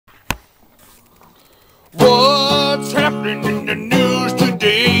happening in the news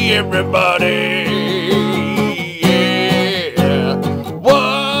today, everybody? Yeah.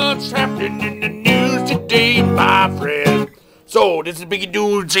 What's happening in the news today, my friend? So, this is Biggie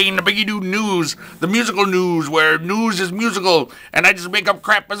Dude saying the Biggie Dude news, the musical news, where news is musical, and I just make up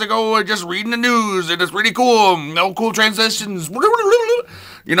crap as I go, and just reading the news, and it's really cool. No cool transitions.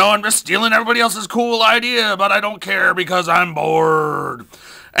 You know, I'm just stealing everybody else's cool idea, but I don't care because I'm bored.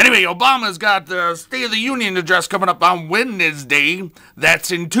 Anyway, Obama's got the State of the Union address coming up on Wednesday.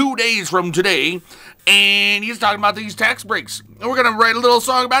 That's in 2 days from today. And he's talking about these tax breaks. And we're going to write a little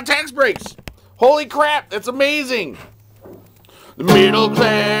song about tax breaks. Holy crap, that's amazing. The middle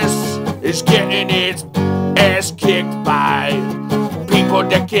class is getting its ass kicked by people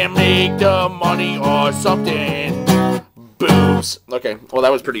that can make the money or something. Boobs. Okay, well,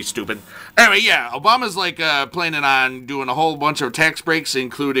 that was pretty stupid. Anyway, yeah, Obama's like planning on doing a whole bunch of tax breaks,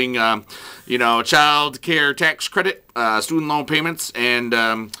 including, you know, child care tax credit, student loan payments, and,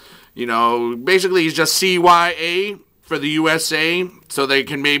 you know, basically he's just CYA for the USA, so they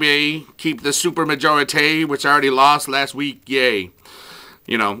can maybe keep the supermajority, which I already lost last week. Yay.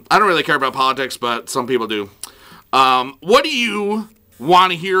 You know, I don't really care about politics, but some people do. What do you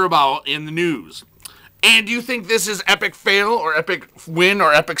want to hear about in the news? And do you think this is epic fail or epic win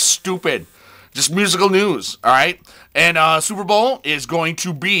or epic stupid? Just musical news, all right? And Super Bowl is going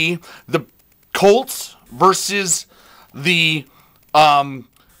to be the Colts versus the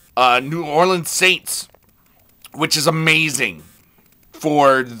New Orleans Saints, which is amazing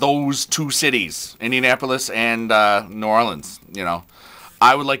for those two cities, Indianapolis and New Orleans, you know.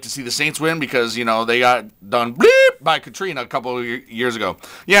 I would like to see the Saints win because, you know, they got done bleep by Katrina a couple of years ago.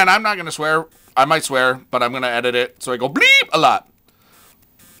 Yeah, and I'm not going to swear. I might swear, but I'm going to edit it so I go bleep a lot.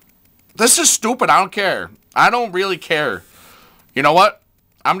 This is stupid. I don't care. I don't really care. You know what?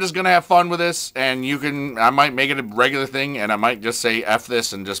 I'm just going to have fun with this, and I might make it a regular thing, and I might just say F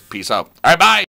this and just peace out. All right, bye.